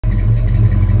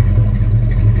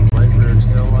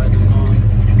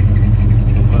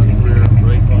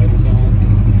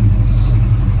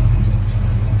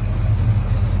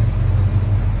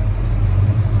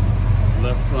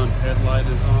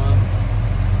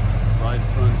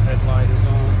headlight is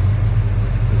on.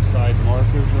 The side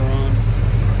markers are on.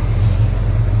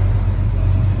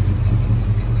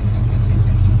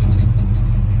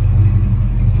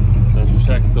 Let's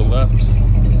check the left.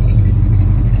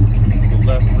 The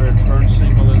left rear turn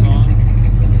signal is on.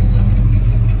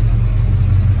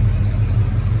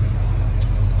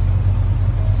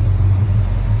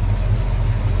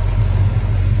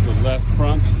 The left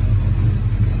front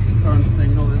turn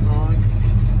signal is on.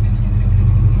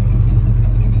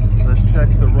 Let's check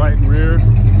the right rear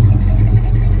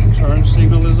turn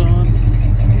signal is on.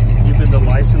 Even the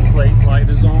license plate light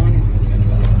is on.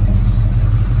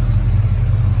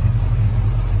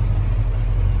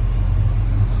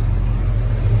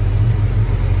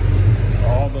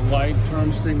 All the light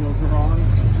turn signals are on.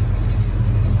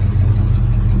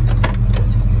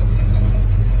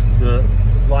 The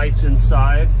lights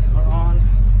inside are on.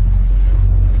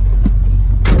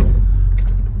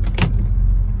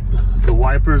 The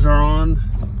wipers are on.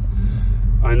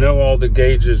 I know all the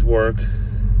gauges work.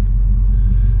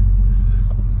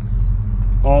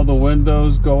 All the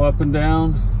windows go up and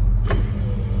down.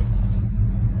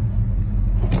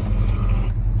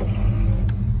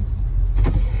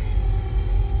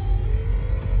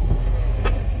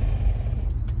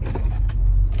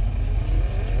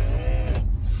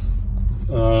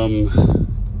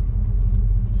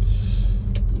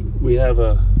 We have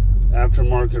a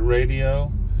aftermarket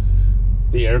radio.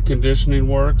 The air conditioning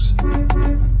works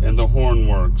and the horn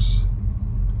works.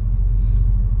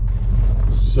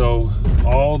 So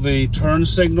all the turn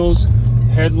signals,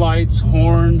 headlights,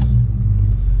 horn,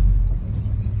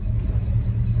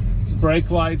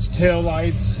 brake lights, tail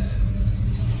lights,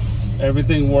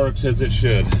 everything works as it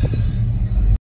should.